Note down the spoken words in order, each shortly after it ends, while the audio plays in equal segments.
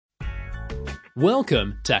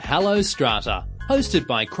Welcome to Hello Strata, hosted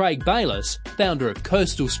by Craig Bayliss, founder of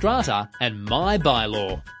Coastal Strata and My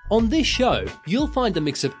Bylaw. On this show, you'll find a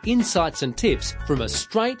mix of insights and tips from a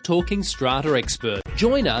straight-talking strata expert.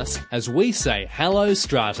 Join us as we say Hello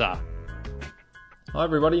Strata. Hi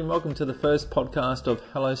everybody and welcome to the first podcast of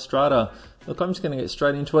Hello Strata. Look, I'm just going to get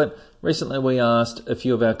straight into it. Recently we asked a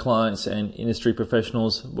few of our clients and industry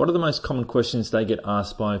professionals what are the most common questions they get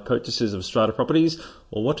asked by purchasers of strata properties,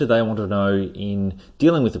 or what do they want to know in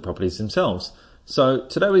dealing with the properties themselves. So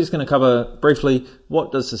today we're just going to cover briefly,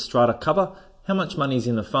 what does the strata cover, how much money is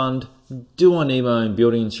in the fund, do I need my own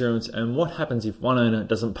building insurance, and what happens if one owner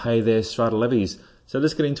doesn't pay their strata levies. So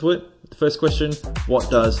let's get into it. The first question, what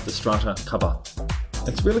does the strata cover?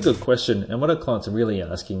 It's a really good question, and what our clients are really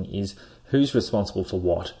asking is who's responsible for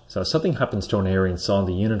what. So if something happens to an area inside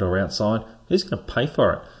the unit or outside, who's going to pay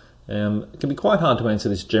for it? It can be quite hard to answer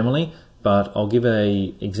this generally, but I'll give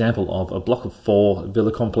an example of a block of 4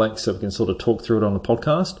 villa complex so we can sort of talk through it on the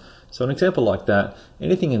podcast. So an example like that,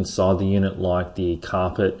 anything inside the unit like the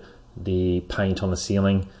carpet, the paint on the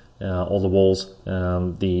ceiling, all the walls,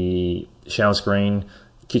 the shower screen,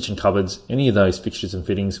 kitchen cupboards, any of those fixtures and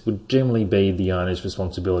fittings would generally be the owner's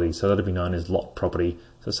responsibility. So that'd be known as lot property.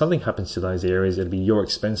 So if something happens to those areas, it'd be your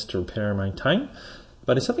expense to repair and maintain.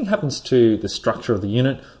 But if something happens to the structure of the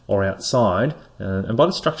unit or outside, and by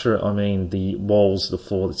the structure I mean the walls, the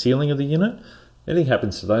floor, the ceiling of the unit, anything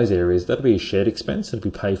happens to those areas, that'd be a shared expense. It'd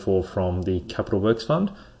be paid for from the Capital Works Fund.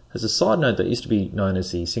 As a side note, that used to be known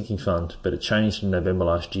as the Sinking Fund, but it changed in November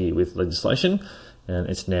last year with legislation, and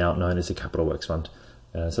it's now known as the Capital Works Fund.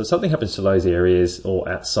 So if something happens to those areas or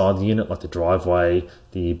outside the unit, like the driveway,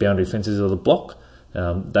 the boundary fences of the block,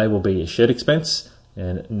 they will be a shared expense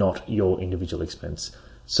and not your individual expense.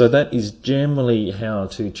 So that is generally how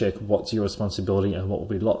to check what's your responsibility and what will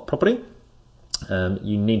be lot property.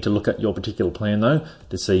 You need to look at your particular plan though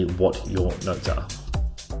to see what your notes are.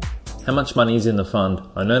 How much money is in the fund?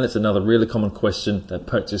 I know that's another really common question that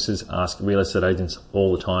purchasers ask real estate agents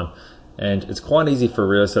all the time. And it's quite easy for a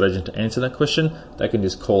real estate agent to answer that question. They can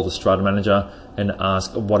just call the strata manager and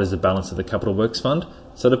ask what is the balance of the Capital Works Fund.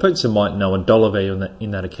 So the purchaser might know a dollar value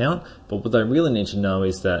in that account, but what they really need to know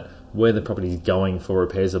is that where the property is going for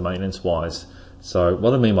repairs or maintenance wise. So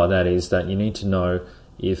what I mean by that is that you need to know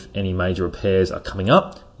if any major repairs are coming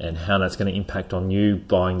up and how that's going to impact on you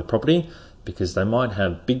buying the property, because they might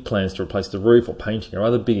have big plans to replace the roof or painting or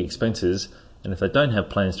other big expenses. And if they don't have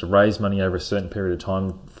plans to raise money over a certain period of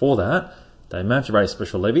time for that, they may have to raise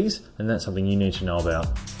special levies, and that's something you need to know about.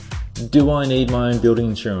 Do I need my own building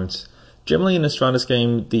insurance? Generally in the strata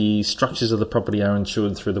scheme, the structures of the property are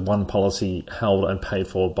insured through the one policy held and paid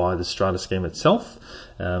for by the strata scheme itself.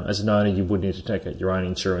 As an owner, you would need to take out your own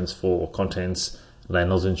insurance for contents,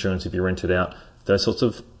 landlord's insurance if you rent it out, those sorts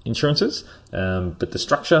of insurances. But the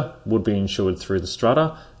structure would be insured through the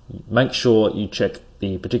strata. Make sure you check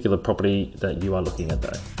the particular property that you are looking at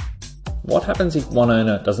though. What happens if one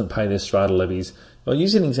owner doesn't pay their strata levies? I'll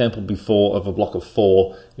use an example before of a block of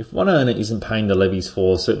 4. If one owner isn't paying the levies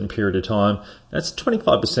for a certain period of time, that's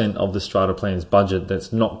 25% of the strata plan's budget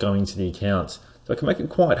that's not going to the accounts. So it can make it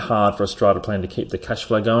quite hard for a strata plan to keep the cash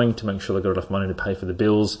flow going, to make sure they've got enough money to pay for the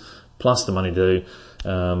bills, plus the money to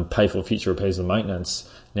pay for future repairs and maintenance.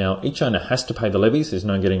 Now, each owner has to pay the levies. There's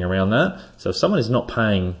no getting around that. So if someone is not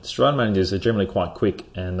paying, strata managers are generally quite quick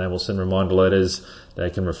and they will send reminder letters. They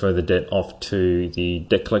can refer the debt off to the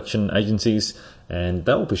debt collection agencies and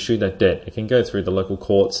they will pursue that debt. It can go through the local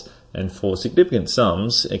courts, and for significant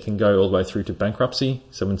sums, it can go all the way through to bankruptcy.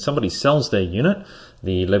 So when somebody sells their unit,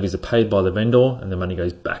 the levies are paid by the vendor and the money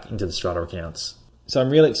goes back into the strata accounts. So I'm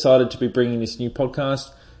really excited to be bringing this new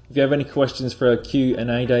podcast. If you have any questions for our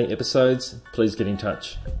Q&A day episodes, please get in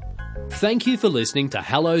touch. Thank you for listening to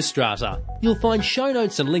Hello Strata. You'll find show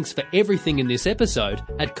notes and links for everything in this episode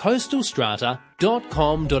at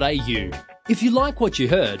coastalstrata.com.au. If you like what you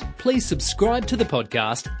heard, please subscribe to the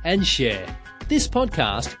podcast and share. This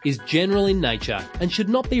podcast is general in nature and should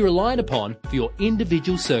not be relied upon for your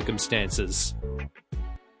individual circumstances.